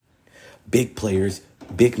big players,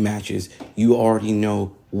 big matches. You already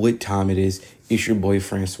know what time it is. It's your boy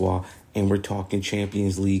Francois, and we're talking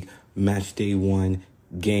Champions League Match Day 1,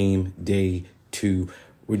 Game Day 2.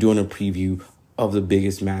 We're doing a preview of the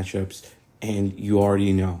biggest matchups, and you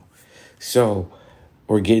already know. So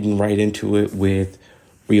we're getting right into it with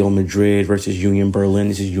Real Madrid versus Union Berlin.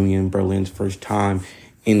 This is Union Berlin's first time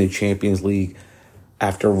in the Champions League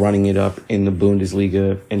after running it up in the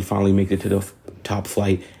Bundesliga and finally make it to the top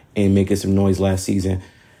flight and making some noise last season.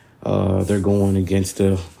 They're going against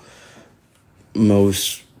the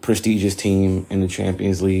most prestigious team in the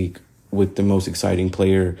Champions League with the most exciting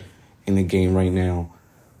player in the game right now.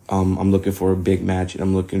 I'm looking for a big match, and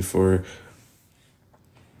I'm looking for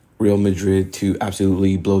Real Madrid to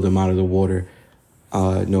absolutely blow them out of the water.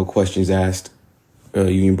 No questions asked.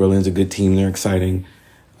 Union Berlin's a good team. They're exciting.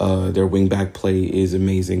 Their wing-back play is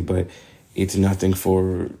amazing, but it's nothing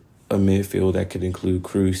for a midfield that could include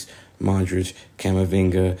Kroos, Modric,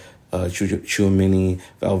 Camavinga, Tchouaméni,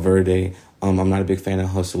 Valverde. I'm not a big fan of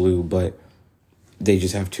Husselu, but they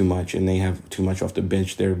just have too much, and they have too much off the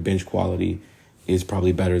bench. Their bench quality is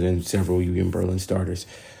probably better than several Union Berlin starters.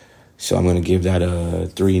 So I'm going to give that a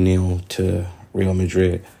 3-0 to Real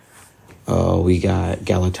Madrid. We got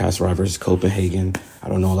Galatasaray versus Copenhagen. I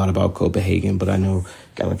don't know a lot about Copenhagen, but I know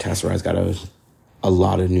Galatasaray's got a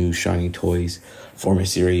lot of new shiny toys. Former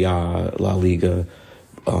Serie A, La Liga,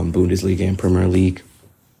 Bundesliga, and Premier League.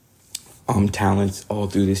 Talents all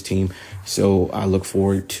through this team. So I look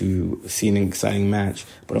forward to seeing an exciting match,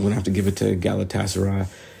 but I'm going to have to give it to Galatasaray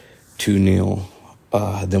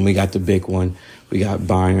 2-0. Then we got the big one. We got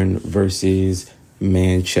Bayern versus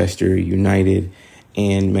Manchester United.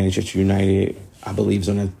 And Manchester United, I believe, is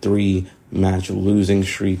on a 3-match losing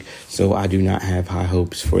streak. So I do not have high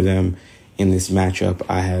hopes for them in this matchup.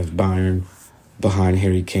 I have Bayern behind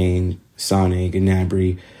Harry Kane, Sané,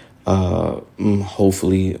 Gnabry.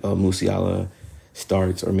 Hopefully Musiala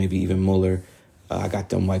starts, or maybe even Muller. I got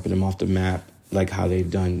them wiping them off the map, like how they've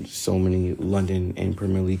done so many London and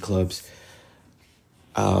Premier League clubs.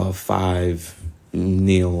 5-0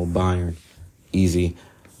 Bayern. Easy.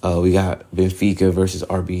 We got Benfica versus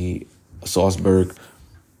RB Salzburg.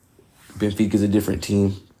 Benfica's a different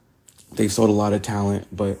team. They've sold a lot of talent,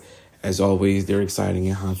 but as always, they're exciting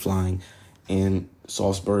and high-flying. And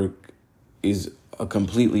Salzburg is a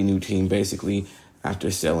completely new team, basically,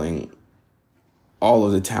 after selling all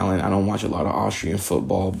of the talent. I don't watch a lot of Austrian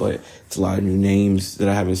football, but it's a lot of new names that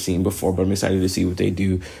I haven't seen before, but I'm excited to see what they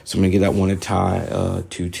do. So I'm going to give that one a tie,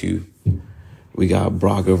 2-2. We got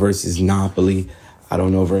Braga versus Napoli. I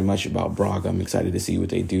don't know very much about Braga. I'm excited to see what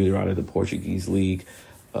they do. They're out of the Portuguese league.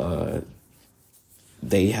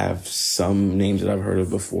 They have some names that I've heard of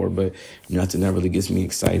before, but nothing that really gets me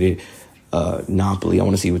excited. Napoli, I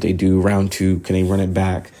want to see what they do. Round 2, can they run it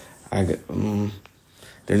back?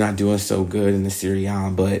 They're not doing so good in the Serie A,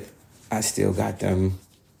 but I still got them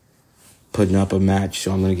putting up a match,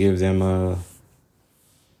 so I'm going to give them a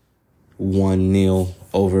 1-0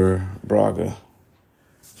 over Braga.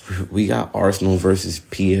 We got Arsenal versus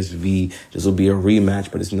PSV. This will be a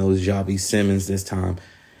rematch, but it's no Xavi Simons this time.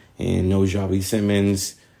 And no Xavi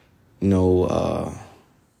Simons, no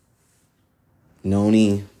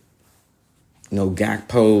Noni, no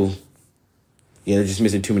Gakpo. Yeah, they're just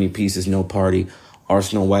missing too many pieces. No party.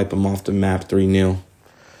 Arsenal wipe them off the map 3-0.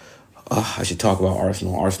 I should talk about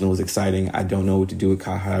Arsenal. Arsenal is exciting. I don't know what to do with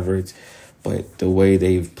Kai Havertz, but the way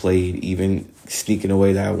they've played, even sneaking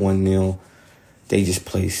away that 1-0, they just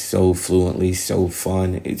play so fluently, so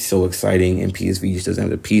fun. It's so exciting, and PSV just doesn't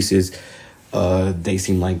have the pieces. They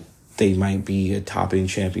seem like they might be a top-end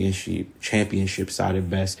championship side at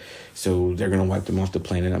best, so they're going to wipe them off the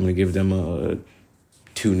planet. I'm going to give them a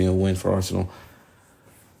 2-0 win for Arsenal.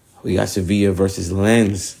 We got Sevilla versus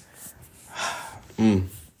Lens.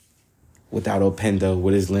 Without Openda,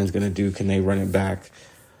 what is Lens going to do? Can they run it back?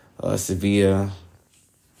 Sevilla,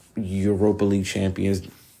 Europa League champions,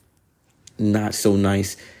 not so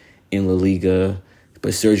nice in La Liga,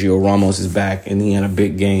 but Sergio Ramos is back, and he had a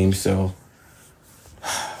big game, so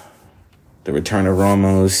the return of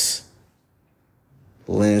Ramos,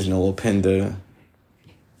 Lens, no Openda,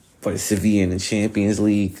 but Sevilla in the Champions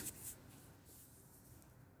League.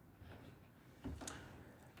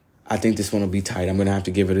 I think this one will be tight. I'm going to have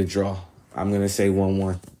to give it a draw. I'm going to say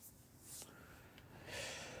 1-1.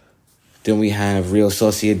 Then we have Real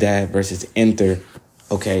Sociedad versus Inter.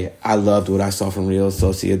 Okay, I loved what I saw from Real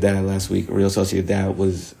Sociedad last week. Real Sociedad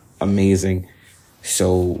was amazing.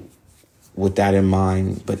 So with that in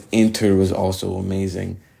mind, but Inter was also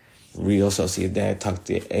amazing. Real Sociedad tucked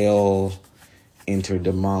the L. Inter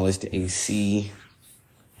demolished AC.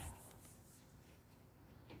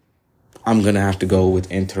 I'm going to have to go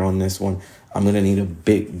with Inter on this one. I'm going to need a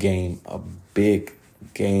big game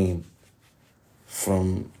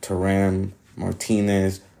from Thuram,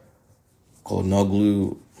 Martinez,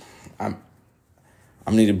 Kolnoglu. I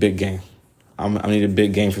need a big game. I need a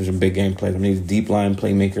big game from some big game players. I need a deep line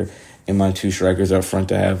playmaker and my two strikers up front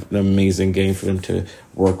to have an amazing game for them to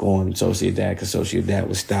work on Sociedad, because Sociedad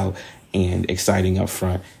was stout and exciting up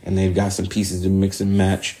front, and they've got some pieces to mix and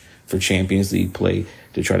match for Champions League play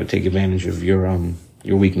to try to take advantage of your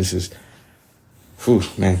weaknesses. Whew,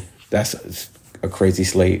 man, that's a crazy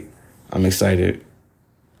slate. I'm excited.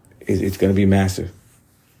 It's going to be massive.